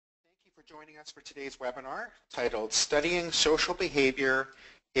for joining us for today's webinar titled Studying Social Behavior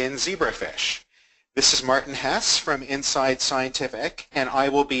in Zebrafish. This is Martin Hess from Inside Scientific, and I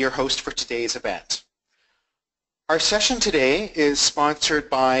will be your host for today's event. Our session today is sponsored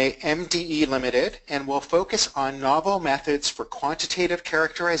by MDE Ltd and will focus on novel methods for quantitative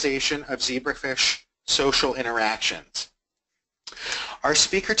characterization of zebrafish social interactions. Our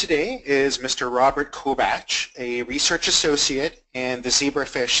speaker today is Mr. Róbert Kovács, a research associate and the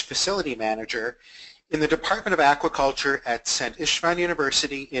Zebrafish facility manager in the Department of Aquaculture at Szent István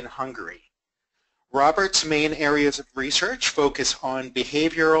University in Hungary. Robert's main areas of research focus on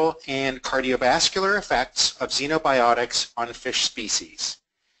behavioral and cardiovascular effects of xenobiotics on fish species.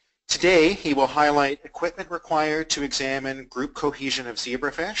 Today, he will highlight equipment required to examine group cohesion of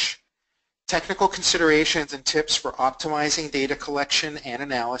zebrafish, technical considerations and tips for optimizing data collection and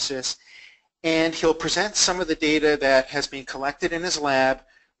analysis, and he'll present some of the data that has been collected in his lab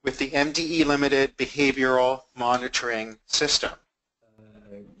with the MDE Ltd behavioral monitoring system.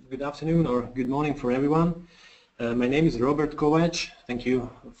 Good afternoon or good morning for everyone. My name is Róbert Kovács. Thank you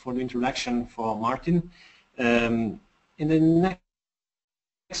for the introduction for Martin. In the next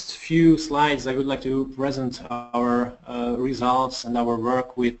few slides, I would like to present our results and our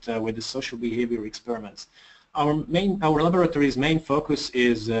work with the social behavior experiments. Our laboratory's main focus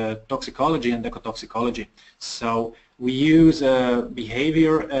is toxicology and ecotoxicology. So we use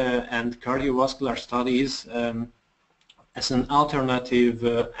behavior and cardiovascular studies as an alternative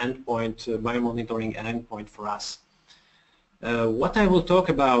endpoint, biomonitoring endpoint for us. What I will talk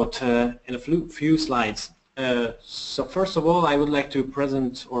about in a few slides. So first of all, I would like to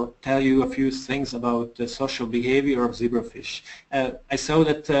present or tell you a few things about the social behavior of zebrafish. I saw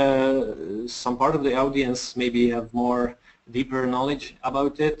that some part of the audience maybe have more deeper knowledge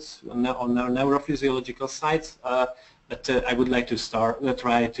about it on our neurophysiological sides, but I would like to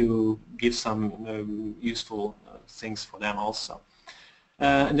try to give some useful things for them also.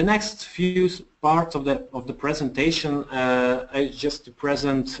 In the next few parts of the presentation, I just to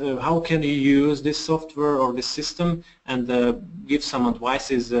present how can you use this software or this system, and give some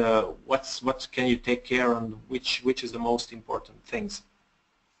advices. What can you take care on, which is the most important things.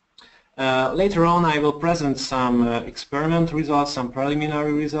 Later on, I will present some experiment results, some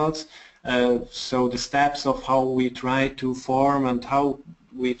preliminary results. So the steps of how we try to form and how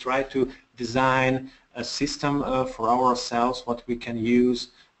we try to design a system for ourselves, what we can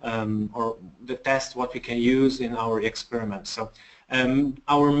use, or the test what we can use in our experiments. So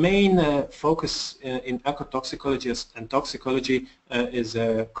our main focus in ecotoxicology and toxicology is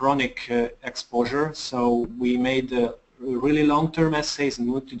chronic exposure. So we made really long-term assays and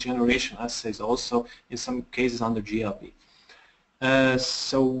multi-generation assays also, in some cases under GLP.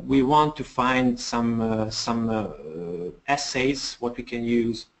 So we want to find some assays what we can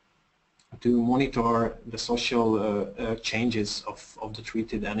use to monitor the social changes of the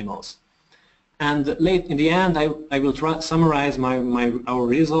treated animals. And in the end, I will try to summarize our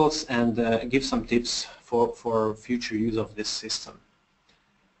results and give some tips for future use of this system.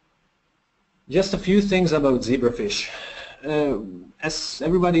 Just a few things about zebrafish. As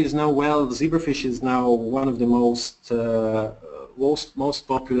everybody knows well, zebrafish is now one of the most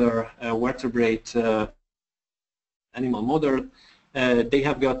popular vertebrate animal model. They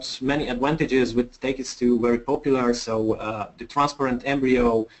have got many advantages which take it to very popular. So the transparent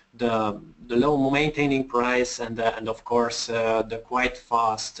embryo, the low maintaining price, and of course the quite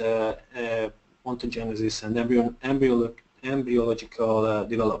fast ontogenesis and embryological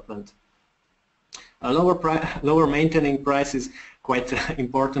development. A lower maintaining price is quite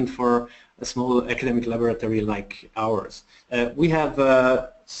important for a small academic laboratory like ours. We have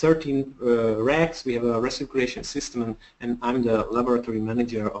 13 racks, we have a recirculation system, and I'm the laboratory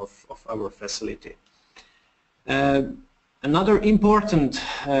manager of our facility. Another important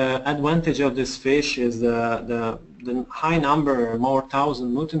advantage of this fish is the high number, more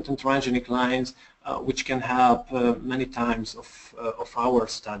 1,000 mutant and transgenic lines, which can help many times of our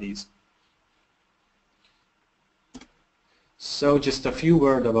studies. So just a few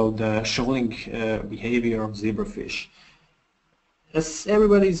words about the shoaling behavior of zebrafish. As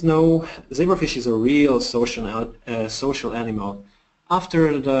everybody knows, zebrafish is a real social animal.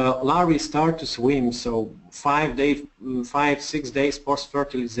 After the larvae start to swim, so 5-6 days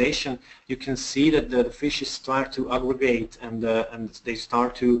post-fertilization, you can see that the fishes start to aggregate and they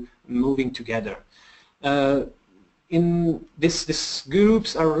start to moving together. In these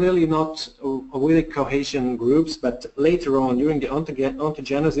groups are really not really cohesion groups, but later on during the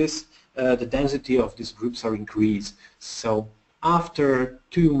ontogenesis, the density of these groups are increased. So after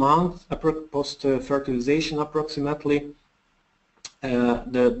 2 months post-fertilization approximately,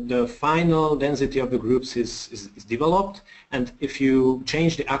 the final density of the groups is developed, and if you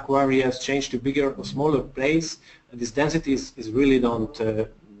change the aquariums, change to bigger or smaller place, this density is really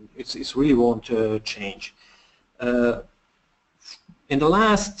it's really won't change. In the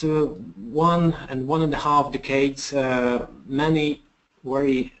last 1.5 decades, many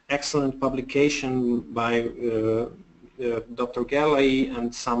very excellent publications by Dr. Galley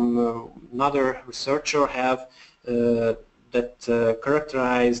and some another researcher have that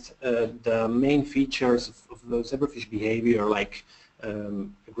characterized the main features of the zebrafish behavior, like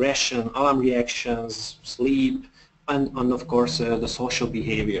aggression, alarm reactions, sleep, and of course the social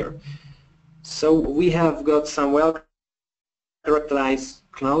behavior. So we have got some well-characterized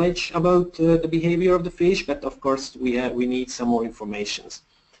knowledge about the behavior of the fish, but of course we need some more information.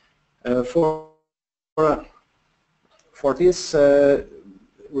 For these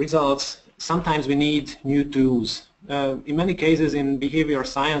results, sometimes we need new tools. In many cases in behavior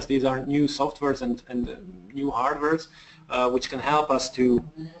science, these are new softwares and new hardwares which can help us to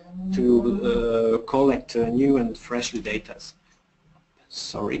collect new and freshly data.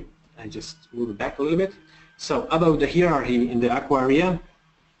 Sorry, I just moved back a little bit. So about the hierarchy in the aquaria,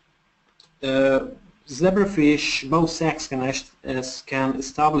 zebrafish, both sexes can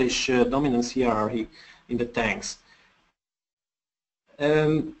establish dominance hierarchy in the tanks.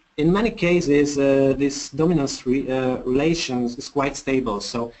 In many cases, this dominance relations is quite stable.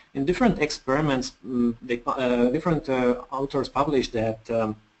 So in different experiments, different authors published that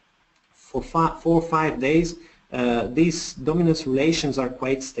for 4 or 5 days, these dominance relations are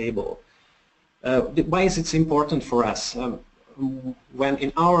quite stable. Why is it important for us? When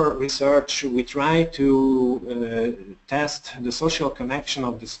in our research we try to test the social connection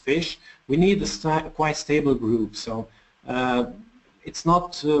of this fish, we need a quite stable group. So it's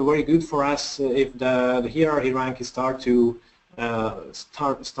not very good for us if the hierarchy rank start to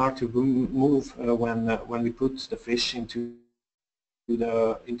move when we put the fish into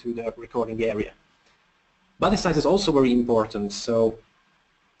the recording area. Body size is also very important. So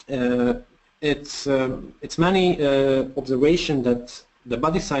it's many observation that the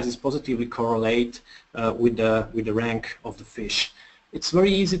body sizes positively correlate with the rank of the fish. It's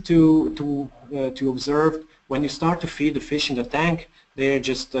very easy to observe. When you start to feed the fish in the tank, they're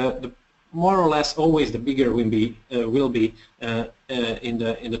just more or less always the bigger will be in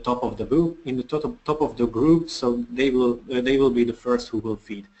the top of the group, top of the group. So they will be the first who will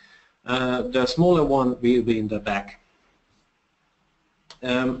feed. The smaller one will be in the back.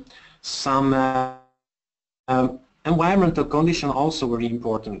 Some environmental condition also very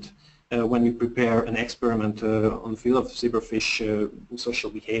important when we prepare an experiment on the field of zebrafish social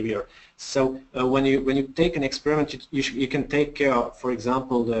behavior. So when you take an experiment, you can take care of, for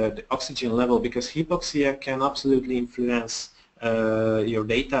example, the oxygen level, because hypoxia can absolutely influence your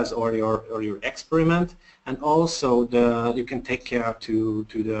data or your experiment, and also you can take care to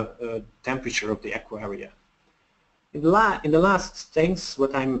the temperature of the aquaria. In the last things,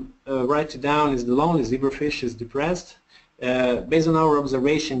 what I'm writing down is the lonely zebrafish is depressed. Based on our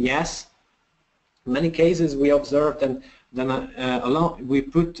observation, yes. In many cases we observed and then we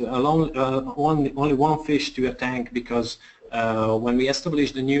put only one fish to a tank because when we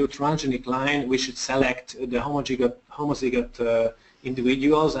establish the new transgenic line, we should select the homozygote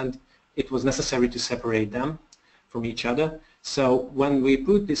individuals, and it was necessary to separate them from each other. So when we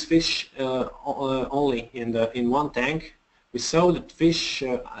put this fish only in one tank, we saw that fish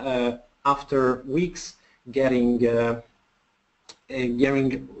after weeks getting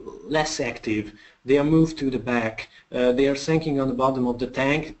less active. They are moved to the back. They are sinking on the bottom of the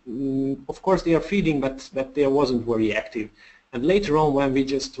tank. Of course, they are feeding, but they wasn't very active. And later on, when we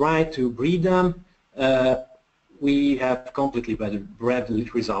just try to breed them, we have completely bad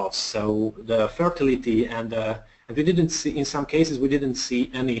results. So the fertility and we didn't see, in some cases, we didn't see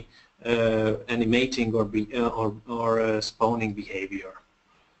any mating or spawning behavior.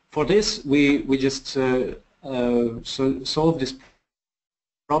 For this, we just solve this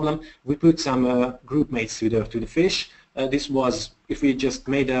problem. We put some group mates to the fish. This was, if we just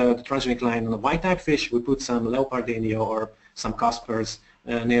made the transgenic line on a white type fish, we put some leopardania or some Caspers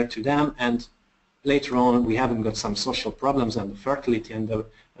near to them, and later on we haven't got some social problems, and the fertility and the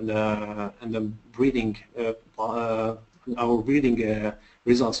breeding, our breeding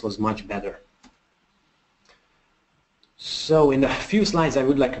results was much better. So in a few slides I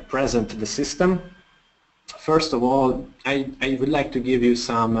would like to present the system. First of all, I would like to give you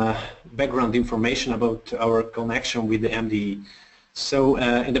some background information about our connection with the MDE. So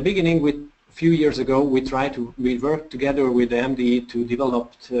in the beginning, a few years ago, we worked together with the MDE to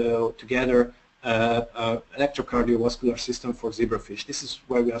develop together electrocardiovascular system for zebrafish. This is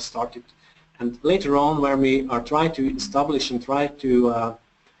where we are started. And later on, where we are trying to establish and try to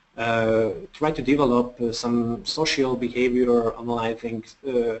develop some social behavior analyzing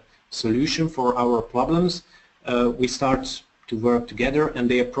solution for our problems, we start to work together, and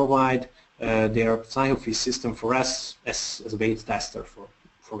they provide their PsychoFish system for us as a base tester for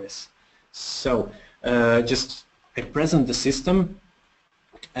us. So just I present the system.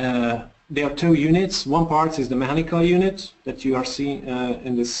 There are two units. One part is the mechanical unit that you are seeing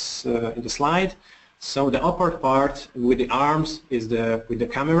in the slide. So the upper part with the arms is with the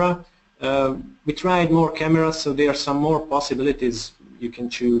camera. We tried more cameras, so there are some more possibilities you can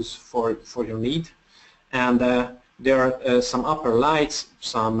choose for your need. And there are some upper lights.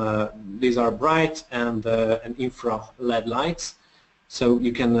 These are bright and infra LED lights, so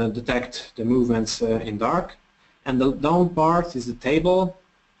you can detect the movements in dark. And the down part is the table,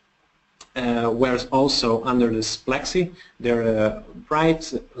 where also under this plexi there are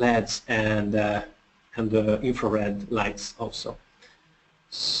bright LEDs and infrared lights also.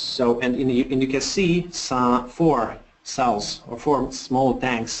 So, and you can see some 4 cells or 4 small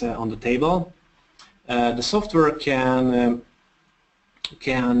tanks on the table. The software can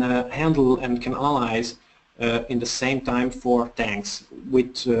handle and can analyze in the same time 4 tanks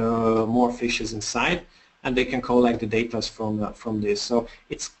with more fishes inside, and they can collect the data from this. So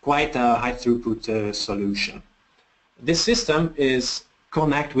it's quite a high throughput solution. This system is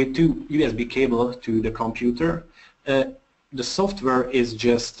connected with 2 USB cables to the computer. The software is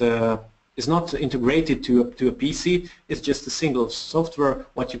just is not integrated to a PC. It's just a single software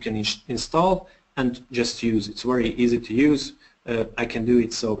what you can install and just use. It's very easy to use. I can do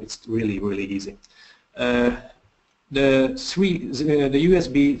it, so it's really easy. The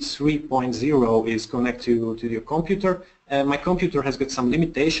USB 3.0 is connected to your computer. My computer has got some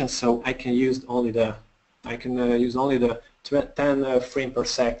limitations, so I can use only the 10 frame per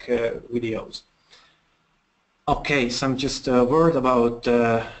sec videos. Okay, some just a word about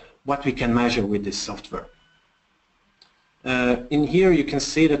what we can measure with this software. In here you can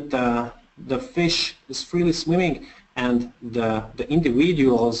see that the fish is freely swimming, and the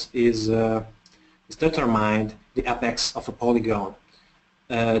individuals is determined the apex of a polygon.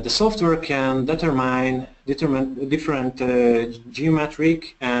 The software can determine different geometric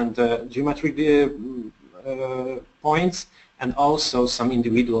points, and also some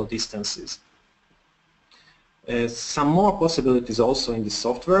individual distances. Some more possibilities also in this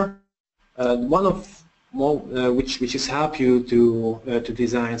software. One of more which is help you to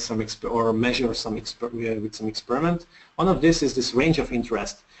design some or measure with some experiment. One of this is this range of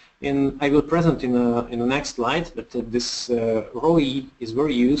interest. I will present in the next slide that this ROI is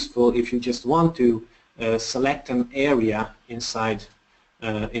very useful if you just want to select an area inside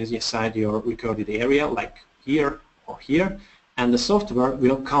your recorded area, like here or here, and the software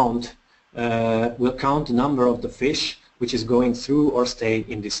will count the number of the fish which is going through or stay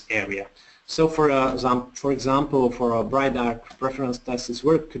in this area. So for example, for a bright dark preference test, this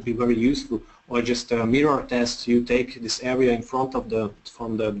work could be very useful. Or just a mirror test, you take this area in front of the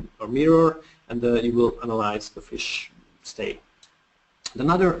mirror, and you will analyze the fish stay.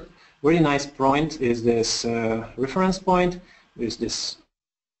 Another very nice point is this reference point with this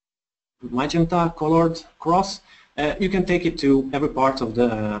magenta colored cross. You can take it to every part of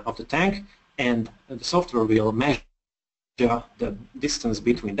the tank, and the software will measure the distance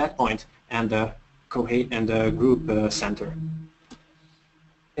between that point and the group center.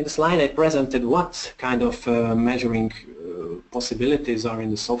 In the slide I presented what kind of measuring possibilities are in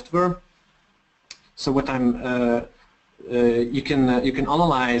the software. So what you can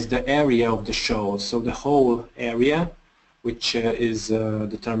analyze the area of the shoal, so the whole area, which is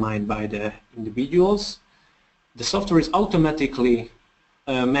determined by the individuals. The software is automatically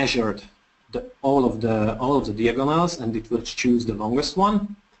measured all of the diagonals, and it will choose the longest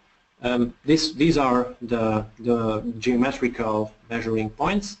one. These are the geometrical measuring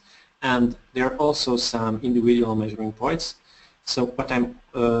points, and there are also some individual measuring points. So what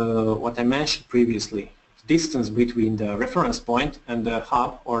I mentioned previously, distance between the reference point and the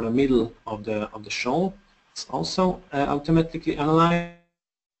hub or the middle of the shoal, it's also automatically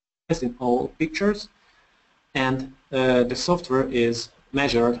analyzed in all pictures, and the software is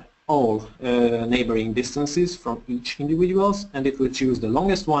measured all neighboring distances from each individuals, and it will choose the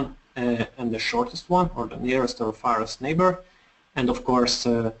longest one and the shortest one, or the nearest or farthest neighbor. And of course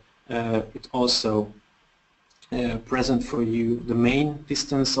it also present for you the main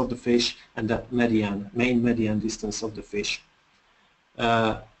distance of the fish and the main median distance of the fish.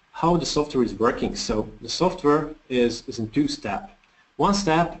 How the software is working. So the software is in 2 steps. One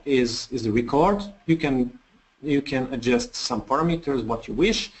step is the record. You can adjust some parameters what you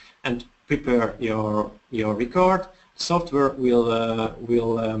wish and prepare your record. Software will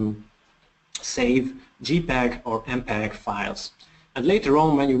save JPEG or MPEG files. And later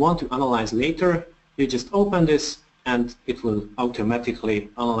on, when you want to analyze later, you just open this and it will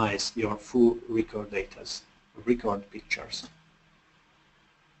automatically analyze your full record pictures.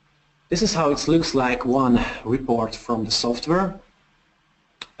 This is how it looks like one report from the software.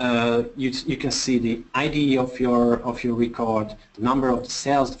 You can see the ID of your record, the number of the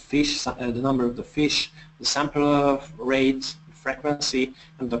cells, the fish, the number of the fish, the sample rate, the frequency,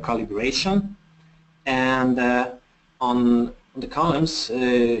 and the calibration. And on the columns,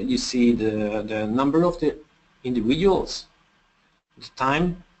 you see the number of the individuals, the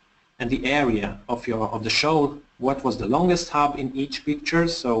time, and the area of the shoal. What was the longest hub in each picture?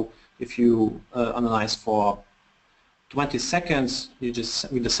 So if you analyze for 20 seconds, you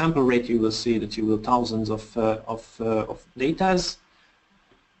just with the sample rate you will see that you will thousands of datas.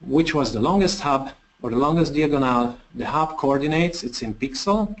 Which was the longest hub or the longest diagonal? The hub coordinates, it's in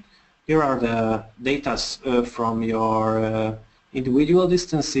pixel. Here are the data from your individual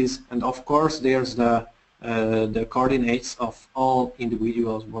distances, and of course there's the coordinates of all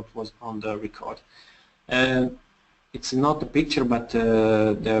individuals what was on the record. It's not the picture, but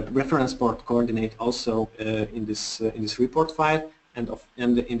the reference port coordinate also in this report file, and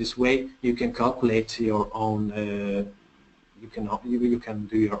in this way you can calculate your own. You can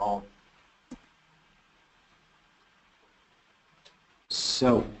do your own.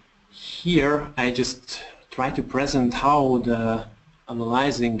 So here I just try to present how the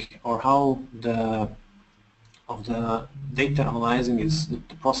analyzing or how the data analyzing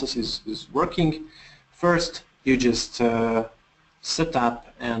the process is working. First, you just set up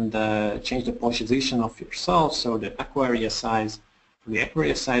and change the position of your salt, so the aquaria size. With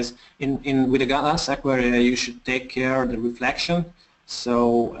the glass aquaria, you should take care of the reflection.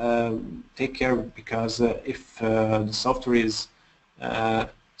 So take care, because if the software is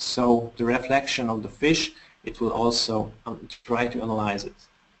so the reflection of the fish, it will also try to analyze it.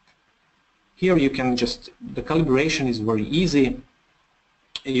 Here you can just, the calibration is very easy.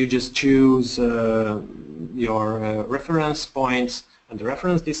 You just choose your reference points and the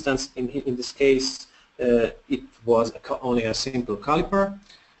reference distance. In this case, it was only a simple caliper.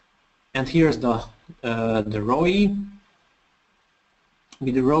 And here's the ROI.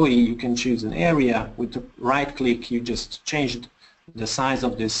 With the ROI, you can choose an area. With the right click, you just change the size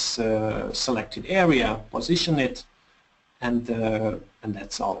of this selected area, position it, and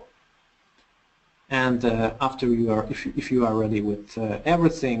that's all. And after if you are ready with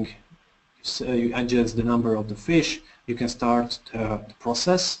everything, so you adjust the number of the fish, you can start the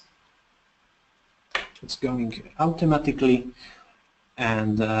process. It's going automatically,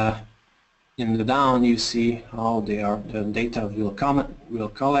 and in the down you see how the data will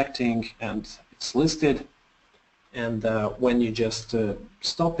collecting, and it's listed. And when you just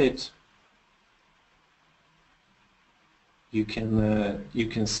stop it, you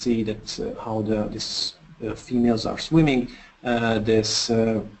can see that how these females are swimming. This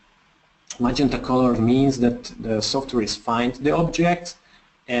magenta color means that the software is find the object,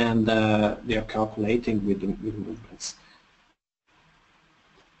 and they are calculating with the movements.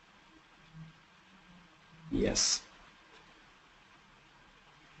 Yes.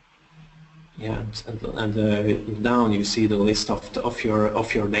 Yeah, and down you see the list of your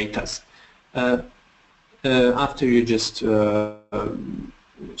datas. After you just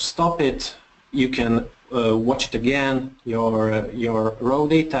stop it, you can watch it again, your raw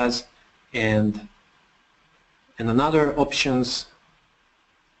datas, and another options.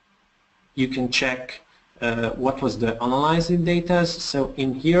 You can check what was the analyzing data. So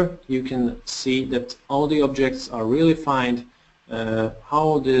in here you can see that all the objects are really fine.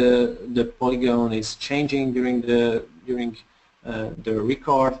 How the polygon is changing during the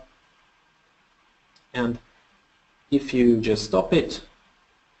record, and if you just stop it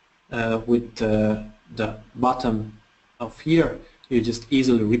with the bottom of here, you just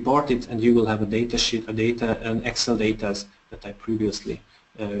easily report it, and you will have a data sheet, an Excel data that I previously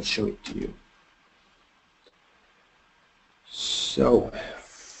showed to you. So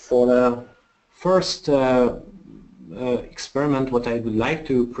for the first experiment, what I would like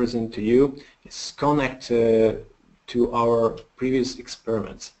to present to you is connect to our previous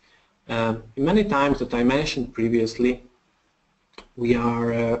experiments. Many times that I mentioned previously, we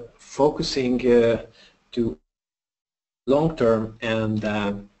are focusing to long-term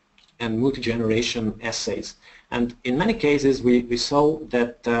and multi-generation assays, and in many cases we saw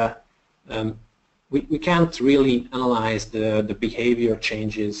that we can't really analyze the behavior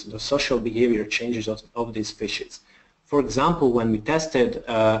changes, the social behavior changes of these fishes. For example, when we tested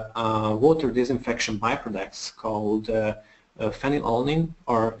water disinfection byproducts called phenylalanine,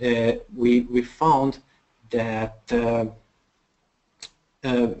 or we found that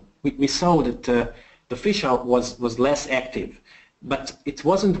we saw that the fish was less active, but it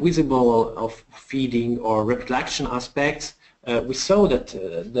wasn't visible of feeding or reproduction aspects. We saw that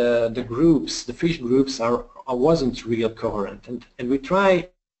the groups, the fish groups, wasn't real coherent, and we try,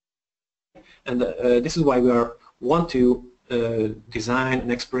 and this is why we want to design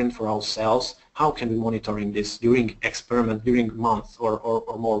an experiment for ourselves. How can we monitoring this during experiment, during months or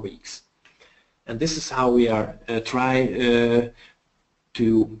more weeks? And this is how we are try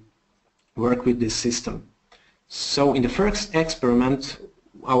to work with this system. So in the first experiment,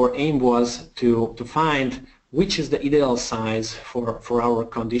 our aim was to find which is the ideal size for our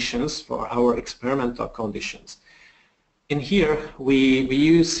conditions, for our experimental conditions. In here, we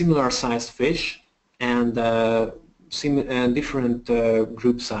use similar sized fish and different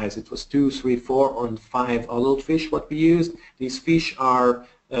group size. It was 2, 3, 4, and 5 adult fish what we used. These fish are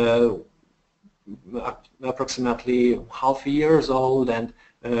approximately half years old and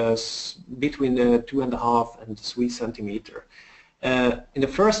between 2.5 and 3 centimeter. In the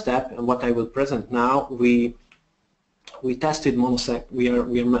first step, and what I will present now, we tested monosex. We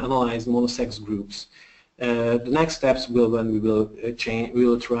analyzed monosex groups. The next steps will when we will change. We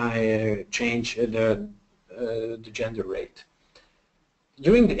will try change the gender rate.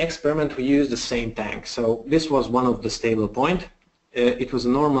 During the experiment, we used the same tank. So this was one of the stable point. It was a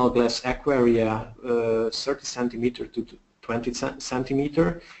normal glass aquaria, 30 centimeter to 20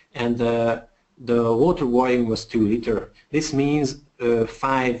 centimeter, and the water volume was 2 liter. This means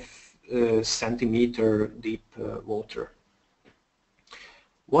 5 centimeter deep water.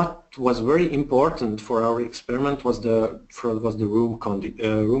 What was very important for our experiment was the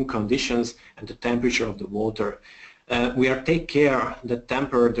room conditions and the temperature of the water. We are take care that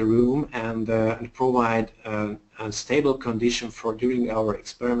temper the room and provide a stable condition for during our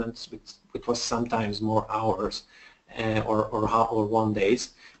experiments, which was sometimes more hours or 1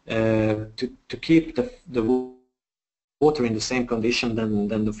 days, to keep the water in the same condition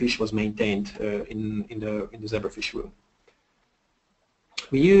than the fish was maintained in the zebrafish room.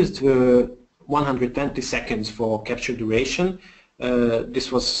 We used 120 seconds for capture duration.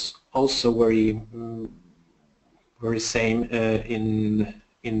 This was also very same in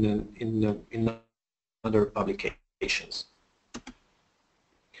other publications.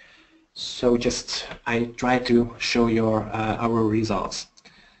 So just I try to show you our results.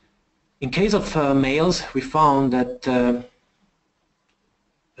 In case of males, we found that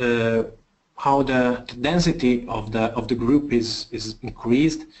how the density of the group is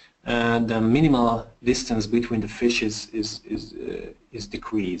increased, the minimal distance between the fishes is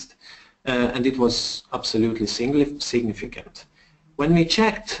decreased, and it was absolutely significant. When we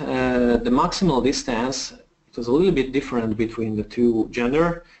checked the maximal distance, it was a little bit different between the two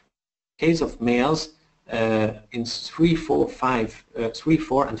gender. In case of males, in 3, 4,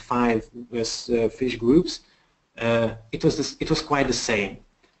 and 5 fish groups, it was quite the same.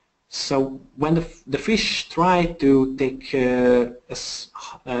 So when the fish try to take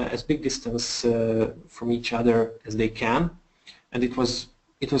as big distance from each other as they can, and it was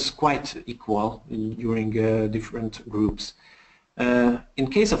quite equal during different groups. In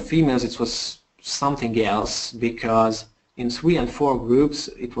case of females, it was something else, because in 3 and 4 groups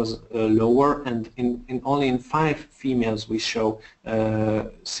it was lower, and only in 5 females we show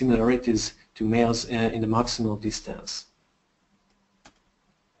similarities to males in the maximal distance.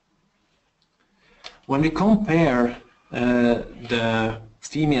 When we compare the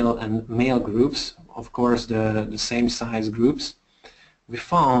female and male groups, of course the same size groups, we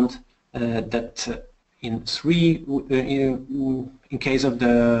found that in case of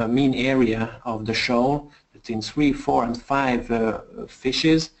the mean area of the shoal, that in 3, 4, and 5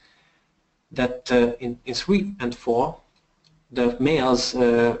 fishes, that in 3 and 4 the males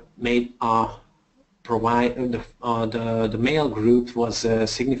the male group was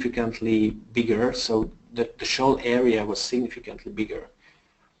significantly bigger, so the shoal area was significantly bigger.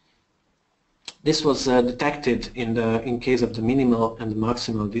 This was detected in case of the minimal and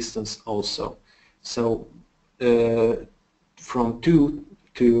maximal distance also. So from 2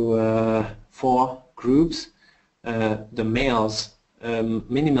 to 4 groups, the males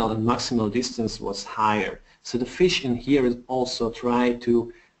minimal and maximal distance was higher. So the fish in here also try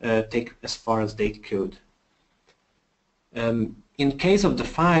to take as far as they could. In case of the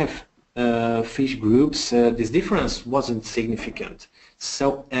 5 fish groups, this difference wasn't significant.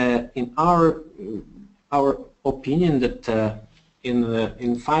 So in our opinion, that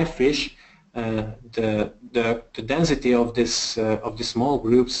in 5 fish, the density of the small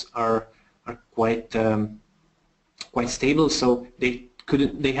groups are quite quite stable. So they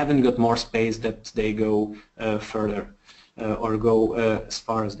haven't got more space that they go further or go as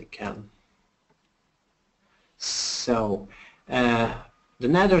far as they can. So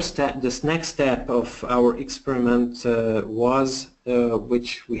this next step of our experiment was,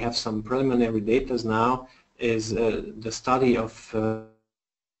 which we have some preliminary data now, is the study of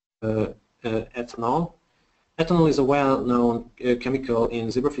ethanol. Ethanol is a well-known chemical in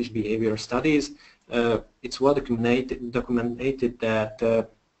zebrafish behavior studies. It's well documented that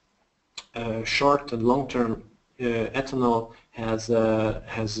short and long-term ethanol has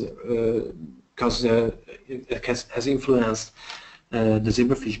influenced the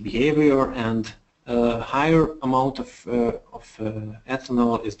zebrafish behavior, and higher amount of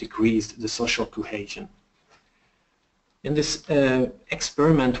ethanol is decreased the social cohesion. In this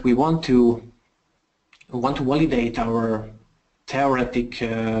experiment, we want to validate our theoretic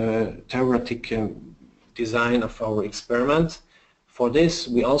design of our experiment. For this,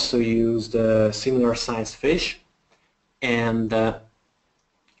 we also used similar sized fish, and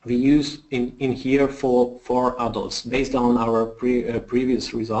we use in here four adults based on our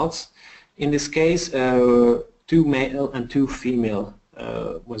previous results. In this case, 2 male and 2 female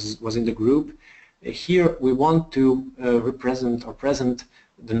was in the group. Here we want to represent or present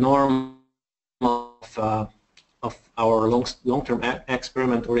the norm of our long-term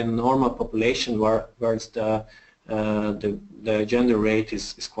experiment, or in a normal population where the gender rate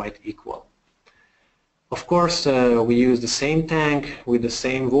is quite equal. Of course, we use the same tank with the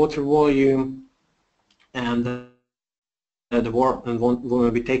same water volume, and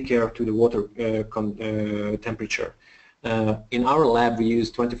we take care to the water temperature. In our lab, we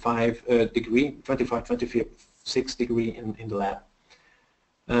use 25, 26 degree in the lab.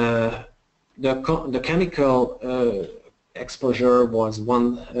 The chemical exposure was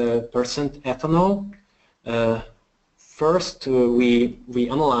 1% ethanol. First, we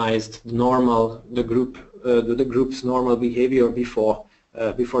analyzed the group's normal behavior before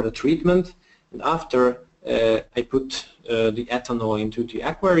the treatment, and after I put the ethanol into the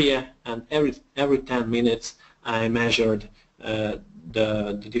aquaria, and every 10 minutes I measured the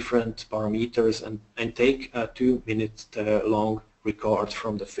different parameters and take a 2-minute long record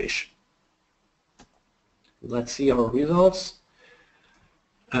from the fish. Let's see our results.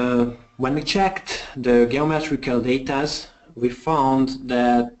 When we checked the geometrical data, we found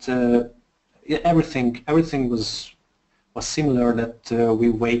that everything was similar that we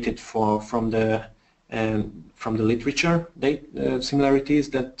waited for from the literature similarities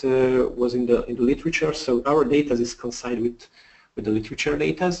that was in the literature. So our data is coincide with the literature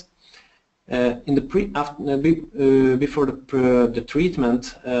data. Before the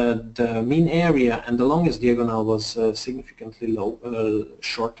treatment, the mean area and the longest diagonal was significantly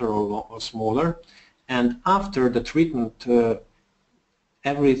shorter or smaller, and after the treatment,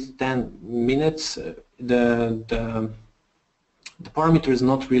 every 10 minutes, the parameter is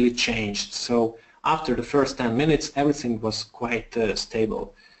not really changed. So after the first 10 minutes, everything was quite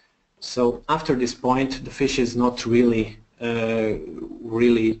stable. So after this point, the fish is not really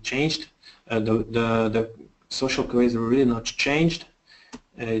changed. The social cohesion really not changed,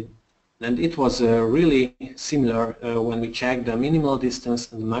 and it was really similar when we checked the minimal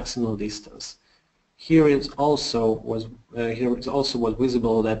distance and the maximal distance. Here it also was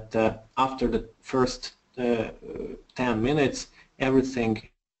visible that after the first 10 minutes, everything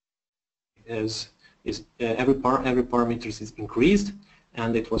every parameter is increased,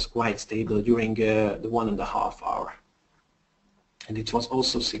 and it was quite stable during the 1.5 hour. And it was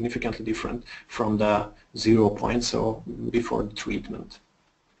also significantly different from the 0 point, so before the treatment.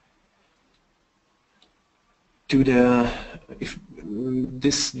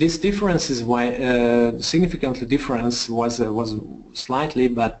 This difference is why significantly difference was slightly,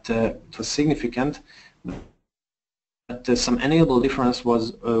 but it was significant. But some enable difference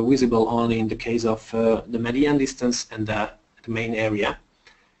was visible only in the case of the median distance and the main area.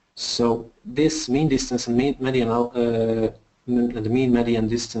 So this mean distance and the mean median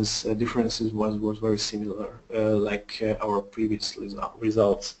distance differences was very similar, like our previous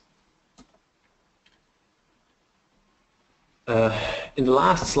results. In the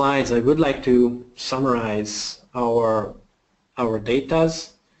last slides, I would like to summarize our data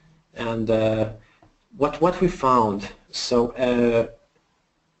and what we found. So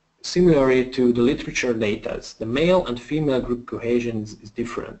similarly to the literature data, the male and female group cohesion is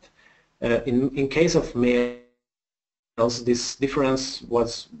different. In case of males, this difference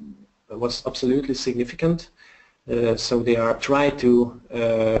was absolutely significant. So they are trying to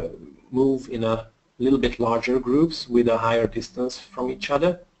move in a little bit larger groups with a higher distance from each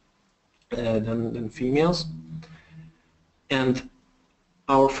other than females. And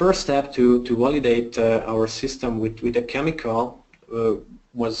our first step to validate our system with a chemical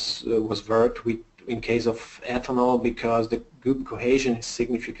was worked with in case of ethanol, because the group cohesion is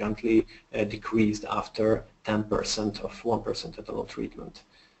significantly decreased after 10% of 1% ethanol treatment.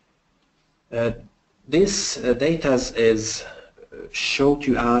 This data is show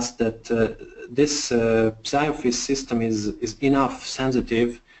to us that this PsychoFish system is enough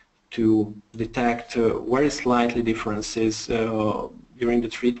sensitive to detect very slightly differences during the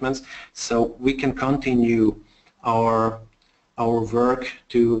treatments, so we can continue our work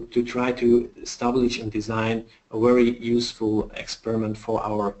to try to establish and design a very useful experiment for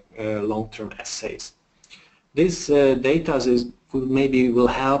our long-term assays. This data will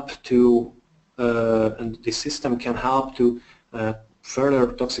help to, and the system can help to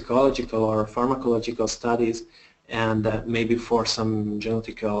further toxicological or pharmacological studies, and maybe for some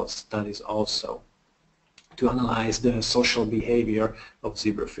genetical studies also, to analyze the social behavior of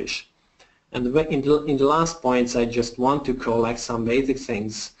zebrafish. And in the last points, I just want to collect some basic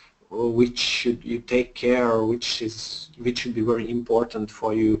things which should you take care, which should be very important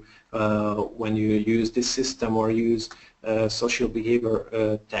for you when you use this system or use social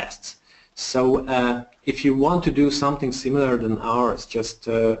behavior tests. So if you want to do something similar than ours, just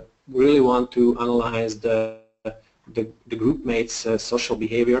really want to analyze the group mates' social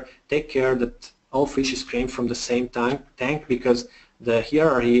behavior, take care that all fishes came from the same tank, because the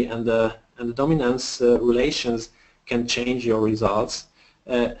hierarchy and the dominance relations can change your results.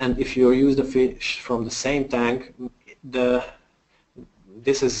 And if you use the fish from the same tank,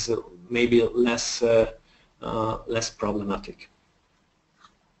 this is maybe less problematic.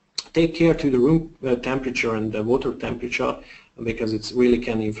 Take care to the room temperature and the water temperature, because it really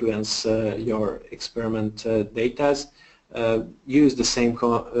can influence your experiment data. Use the same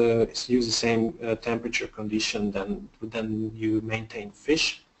temperature condition than you maintain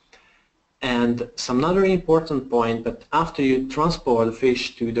fish. And some other important point, but after you transport the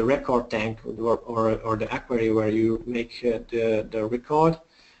fish to the record tank or the aquarium where you make the record,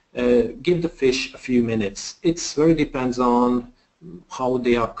 give the fish a few minutes. It very depends on how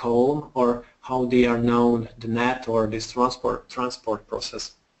they are calm or how they are known the net or this transport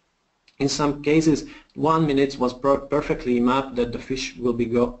process. In some cases, 1 minute was perfectly mapped that the fish will be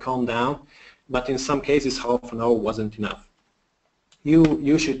calmed down, but in some cases half an hour wasn't enough.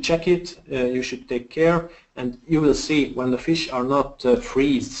 You should check it, you should take care, and you will see when the fish are not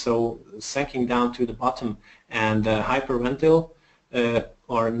freezed, so sinking down to the bottom and hyperventil,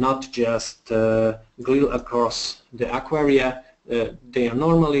 or not just glue across the aquaria. They are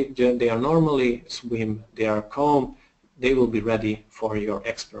normally swim, they are calm, they will be ready for your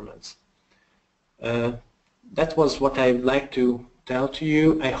experiments. That was what I'd like to tell to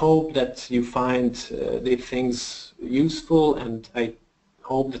you. I hope that you find these things useful, and I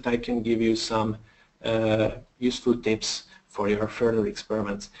hope that I can give you some useful tips for your further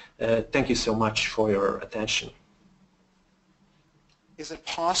experiments. Thank you so much for your attention. Is it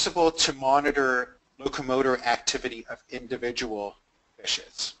possible to monitor locomotor activity of individual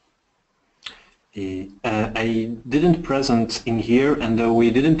fishes? I didn't present in here, and we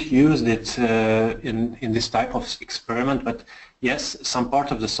didn't use it in this type of experiment, but yes, some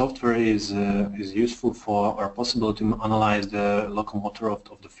part of the software is useful for or possible to analyze the locomotor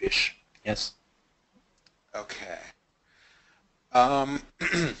of the fish. Yes. Okay.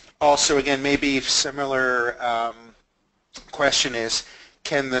 Also, again, maybe similar question is,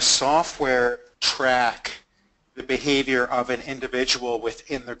 can the software track the behavior of an individual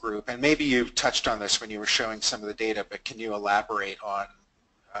within the group? And maybe you touched on this when you were showing some of the data, but can you elaborate on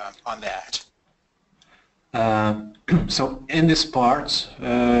that? So in this part,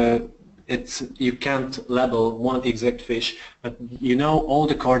 you can't label one exact fish, but you know all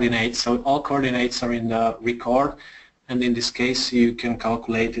the coordinates. So all coordinates are in the record, and in this case you can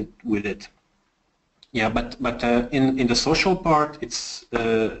calculate it with it. Yeah, but in the social part, it's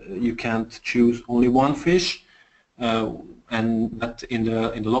you can't choose only one fish. But in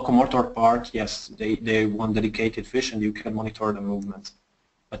the locomotor part, yes, they want dedicated fish, and you can monitor the movements.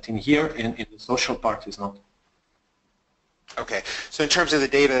 But in here, in the social part, is not. Okay, so in terms of the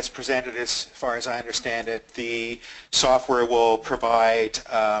data that's presented, as far as I understand it, the software will provide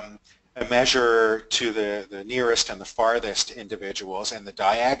a measure to the nearest and the farthest individuals and the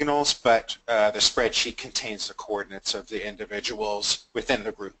diagonals, but the spreadsheet contains the coordinates of the individuals within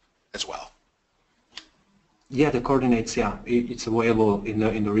the group. as well. Yeah, the coordinates, yeah, it's available in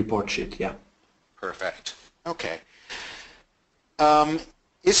the report sheet, yeah. Perfect. Okay.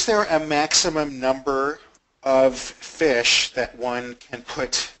 Is there a maximum number of fish that one can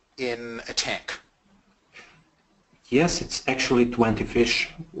put in a tank? Yes, it's actually 20 fish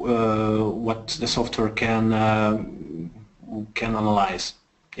what the software can analyze,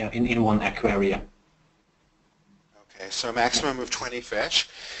 yeah, in one aquarium. Okay, so a maximum of 20 fish.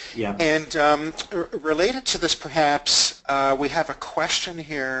 Yeah. And related to this, perhaps, we have a question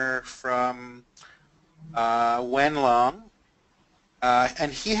here from Wen Long,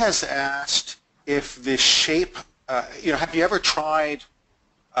 and he has asked if the shape, have you ever tried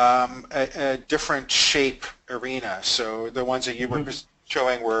a different shape arena? So the ones that you were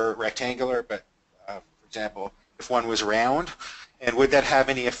showing were rectangular, but for example, if one was round, and would that have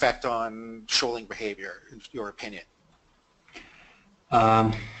any effect on shoaling behavior, in your opinion?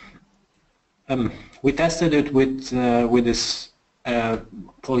 We tested it with this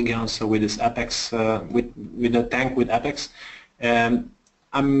polygon, so with this apex, with the tank with apex. I'm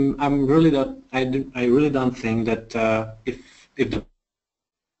really not. I really don't think that if the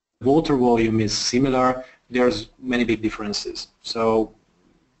water volume is similar, there's many big differences. So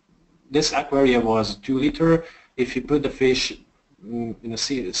this aquarium was 2 liter. If you put the fish in a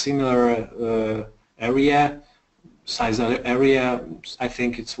similar area, size area, I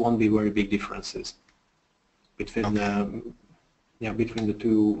think it won't be very big differences between between the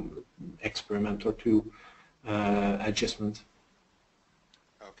two experiment or two adjustments.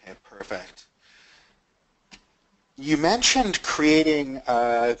 Okay, perfect. You mentioned creating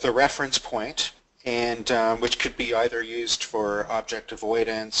the reference point, and which could be either used for object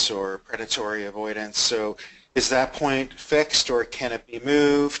avoidance or predatory avoidance. So is that point fixed or can it be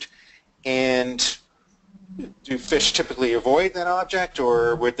moved? And do fish typically avoid that object,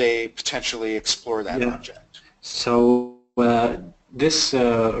 or would they potentially explore that object? So this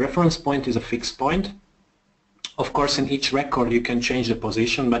reference point is a fixed point. Of course, in each record you can change the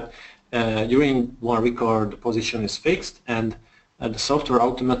position, but during one record the position is fixed, and the software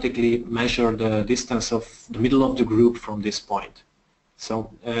automatically measures the distance of the middle of the group from this point. So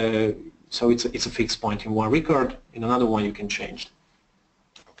so it's a fixed point in one record. In another one you can change.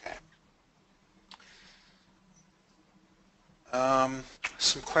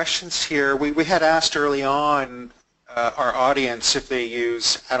 Some questions here. We had asked early on our audience if they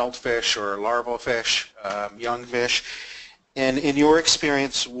use adult fish or larval fish, young fish. And in your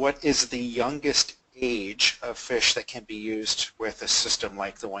experience, what is the youngest age of fish that can be used with a system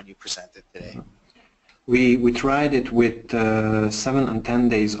like the one you presented today? We tried it with 7 and 10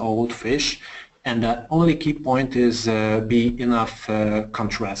 days old fish, and the only key point is be enough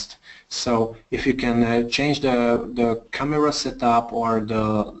contrast. So if you can change the camera setup or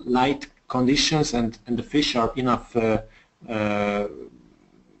the light conditions, and the fish are enough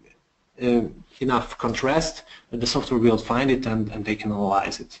enough contrast, the software will find it and they can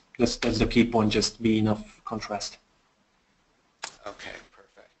analyze it. That's the key point, just be enough contrast. Okay,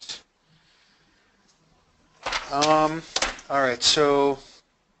 perfect. All right, so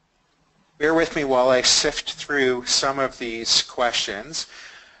bear with me while I sift through some of these questions.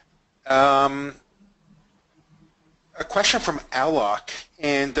 A question from Alok,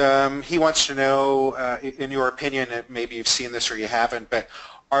 and he wants to know, in your opinion, maybe you've seen this or you haven't, but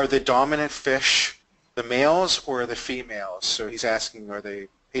are the dominant fish the males or the females? So he's asking, are they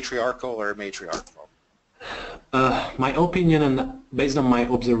patriarchal or matriarchal? My opinion, and based on my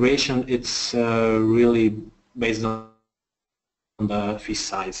observation, it's really based on the fish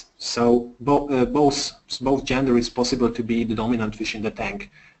size. So both gender is possible to be the dominant fish in the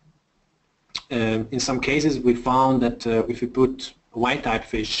tank. In some cases we found that if we put white type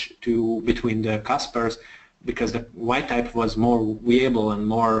fish between the Caspers, because the white type was more viable and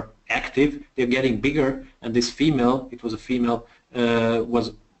more active, they're getting bigger, and this female, it was a female,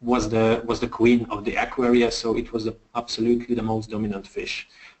 was the queen of the aquaria, so it was absolutely the most dominant fish.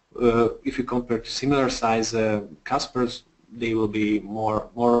 If you compare to similar size Caspers, they will be more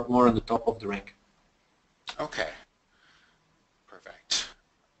on the top of the rank. Okay. Perfect.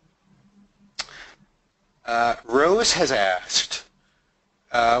 Rose has asked,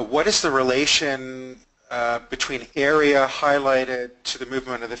 what is the relation between area highlighted to the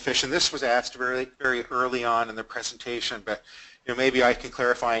movement of the fish? And this was asked very early on in the presentation, but maybe I can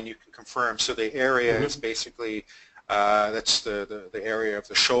clarify and you can confirm. So the area is basically that's the area of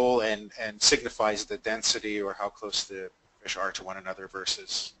the shoal and signifies the density or how close the fish are to one another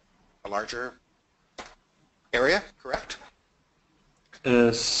versus a larger area, correct?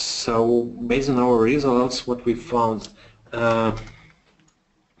 So based on our results, what we found,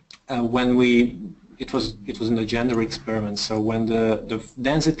 when it was in a gender experiment. So when the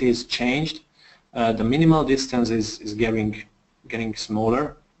density is changed, the minimal distance is getting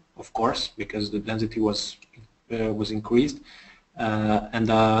smaller, of course, because the density was increased. And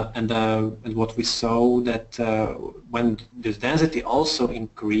what we saw that when the density also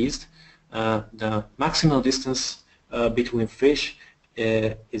increased, the maximal distance between fish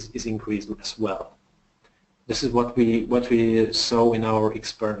is increased as well. This is what we saw in our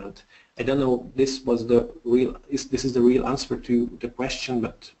experiment. I don't know. This is the real answer to the question,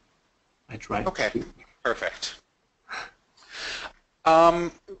 but I tried. Okay, perfect.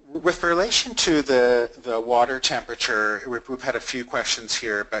 With relation to the water temperature, we've had a few questions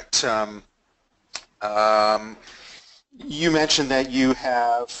here, but you mentioned that you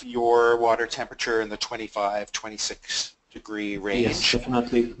have your water temperature in the 25, 26 degree range. Yes,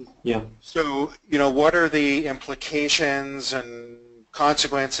 definitely. Yeah. So, what are the implications and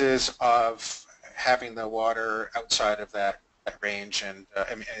consequences of having the water outside of that range, and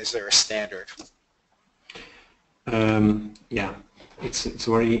is there a standard? Yeah. It's a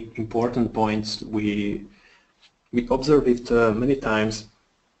very important point. We observe it many times.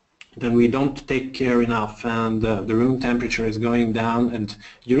 Then we don't take care enough, and the room temperature is going down. And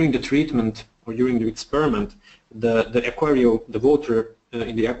during the treatment or during the experiment, the water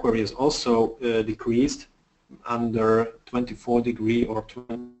in the aquarium is also decreased under 24 degree or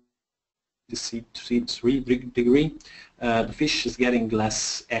 23 degree. The fish is getting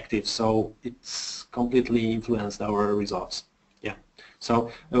less active, so it's completely influenced our results.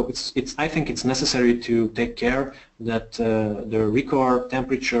 So I think it's necessary to take care that the record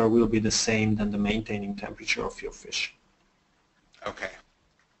temperature will be the same than the maintaining temperature of your fish. Okay.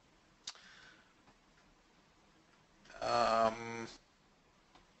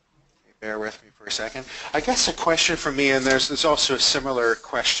 Bear with me for a second. I guess a question for me, and there's also a similar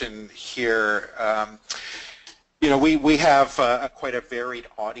question here. We have quite a varied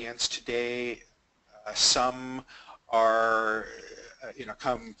audience today. Some are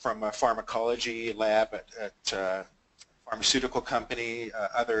come from a pharmacology lab at a pharmaceutical company.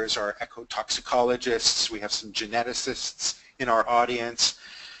 Others are ecotoxicologists. We have some geneticists in our audience.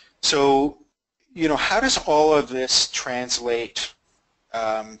 So, how does all of this translate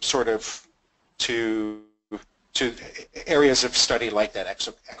sort of to areas of study like that,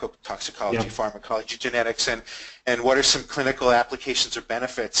 ecotoxicology, pharmacology, genetics, and what are some clinical applications or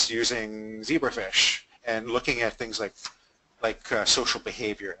benefits using zebrafish and looking at things like social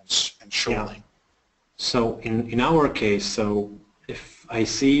behavior and shoaling? Yeah. So in our case, so if I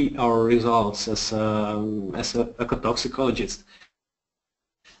see our results as an ecotoxicologist,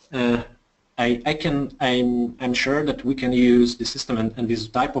 I'm sure that we can use the system and this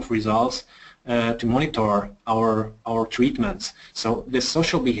type of results to monitor our treatments. So the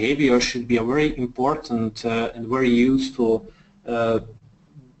social behavior should be a very important and very useful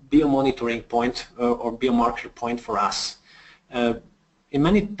biomonitoring point or biomarker point for us. In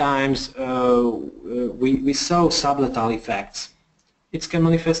many times we saw sublethal effects. It can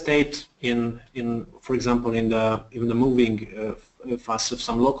manifestate in for example in the moving fast of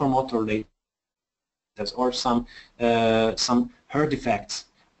some locomotor data or some herd effects.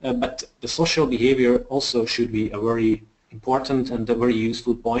 But the social behavior also should be a very important and a very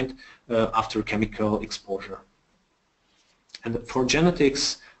useful point after chemical exposure. And for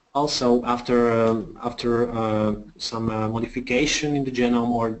genetics, also after some modification in the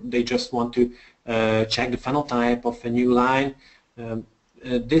genome, or they just want to check the phenotype of a new line,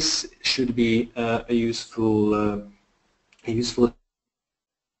 this should be a useful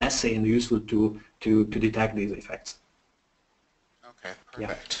assay and useful to detect these effects. Okay,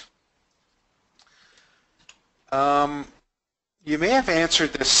 perfect. Yeah. You may have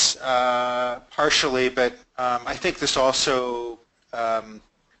answered this partially, but I think this also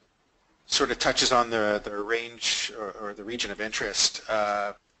sort of touches on the range or the region of interest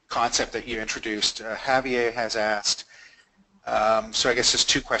concept that you introduced. Javier has asked, so I guess there's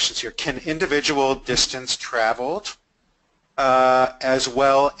two questions here. Can individual distance traveled as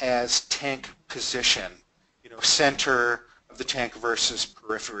well as tank position, center of the tank versus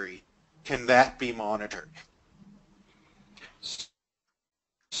periphery, can that be monitored?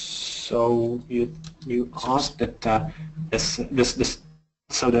 So you asked that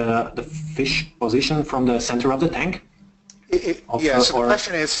so the fish position from the center of the tank? Yeah. So the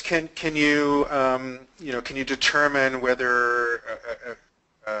question is, can you can you determine whether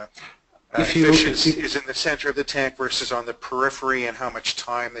a fish is in the center of the tank versus on the periphery, and how much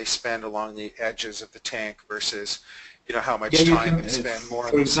time they spend along the edges of the tank versus how much time they spend more.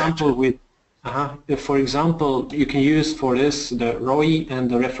 For example, For example, you can use for this the ROI and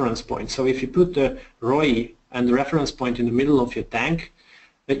the reference point. So if you put the ROI and the reference point in the middle of your tank,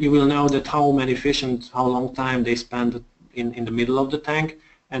 that you will know that how many fish and how long time they spend in the middle of the tank,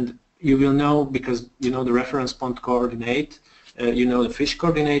 and you will know, because you know the reference point coordinate, you know the fish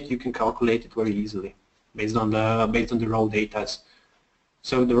coordinate, you can calculate it very easily based on the raw data.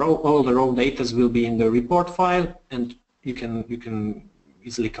 So all the raw data will be in the report file, and you can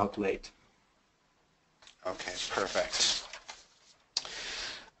easily calculate. Okay, perfect.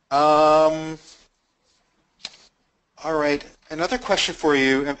 All right, another question for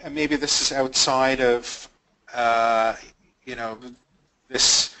you, and maybe this is outside of you know,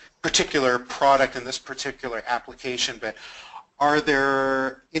 this particular product and this particular application, but are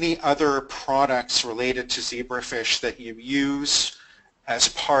there any other products related to zebrafish that you use as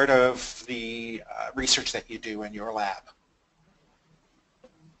part of the research that you do in your lab?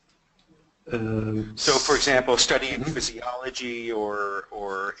 So, for example, studying physiology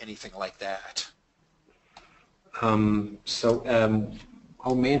or anything like that. Our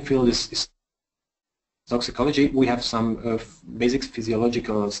main field is toxicology. We have some basic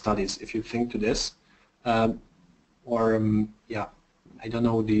physiological studies, if you think to this. Yeah, I don't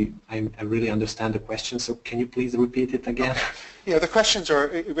know I really understand the question, so can you please repeat it again? Okay. Yeah, the questions are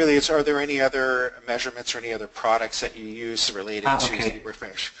really, are there any other measurements or any other products that you use related to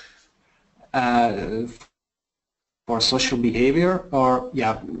zebrafish? For social behavior, or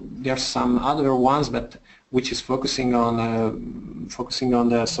yeah, there's some other ones, but which is focusing on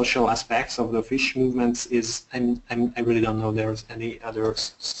the social aspects of the fish movements. I really don't know there's any other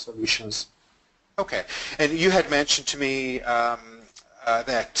solutions. Okay, and you had mentioned to me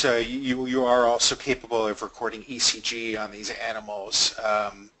that you are also capable of recording ECG on these animals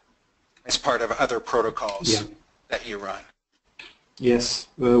as part of other protocols that you run. Yes,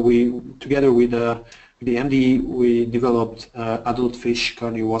 we together with the MDE we developed adult fish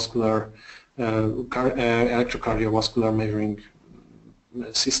cardiovascular electrocardiovascular measuring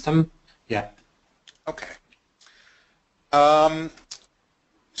system. Yeah. Okay.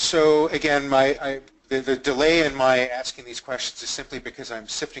 So again, the delay in my asking these questions is simply because I'm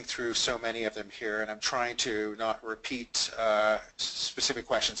sifting through so many of them here, and I'm trying to not repeat specific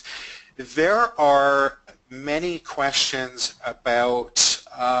questions. There are many questions about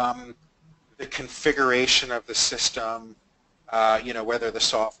the configuration of the system, you know, whether the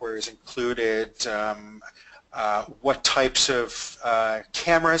software is included, what types of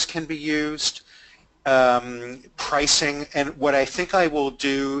cameras can be used, pricing, and what I think I will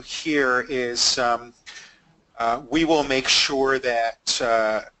do here is we will make sure that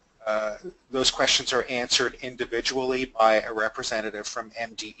those questions are answered individually by a representative from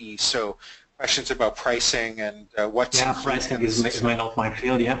MDE. So questions about pricing and what's pricing is not my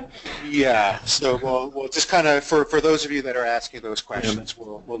field, Yeah, so we'll just kind of, for those of you that are asking those questions,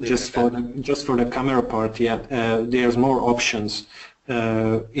 we'll just for the camera part, there's more options.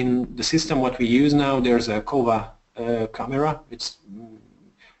 In the system what we use now, there's a COVA camera,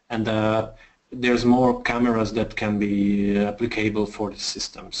 there's more cameras that can be applicable for the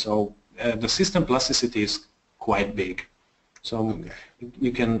system. So the system plasticity is quite big. So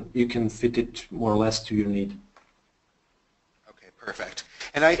you can fit it more or less to your need. Okay, perfect.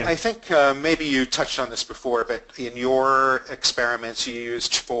 And I think maybe you touched on this before, but in your experiments you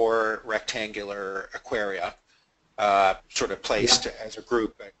used 4 rectangular aquaria sort of placed as a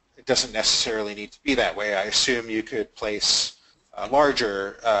group. But it doesn't necessarily need to be that way. I assume you could place a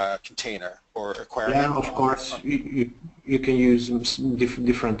larger container or aquarium. Yeah, of course. You can use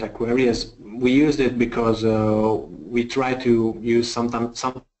different aquarias. We used it because we try to use something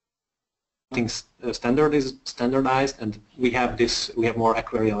standardized, and we have more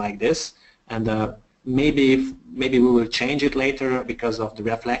aquaria like this, and maybe we will change it later because of the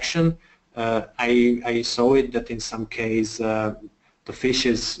reflection. I saw it that in some case the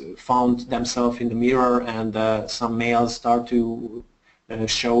fishes found themselves in the mirror, and some males start to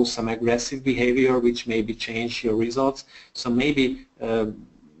show some aggressive behavior, which maybe change your results. So maybe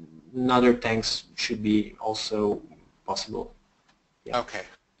another tanks should be also possible. Yeah. Okay,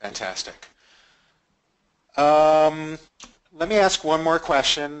 fantastic. Let me ask one more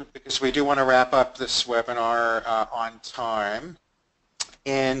question, because we do want to wrap up this webinar on time.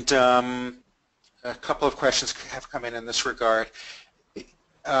 And a couple of questions have come in this regard.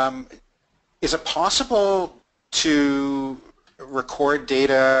 Is it possible to record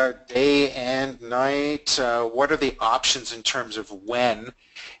data day and night? What are the options in terms of when?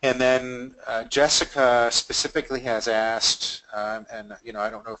 And then Jessica specifically has asked, and I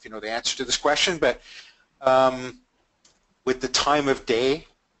don't know if you know the answer to this question, but with the time of day,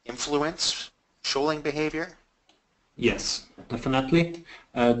 influence shoaling behavior? Yes, definitely.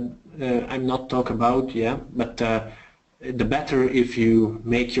 I'm not talk about, yeah, but the better if you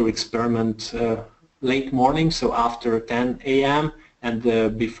make your experiment late morning, so after 10 a.m. and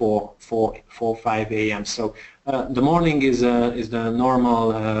before 5 a.m. So the morning is the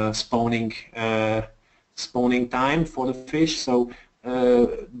normal spawning time for the fish, so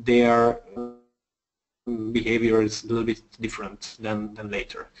their behavior is a little bit different than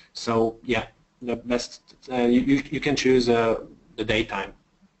later. So yeah, the best you can choose the daytime.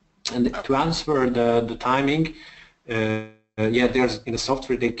 And to answer the timing, yeah, there's in the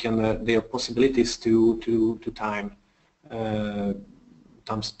software they can there are possibilities to time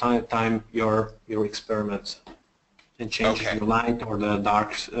time your experiments and change Okay. the light or the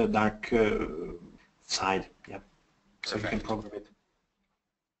dark side. Yeah, so Perfect. you can program it.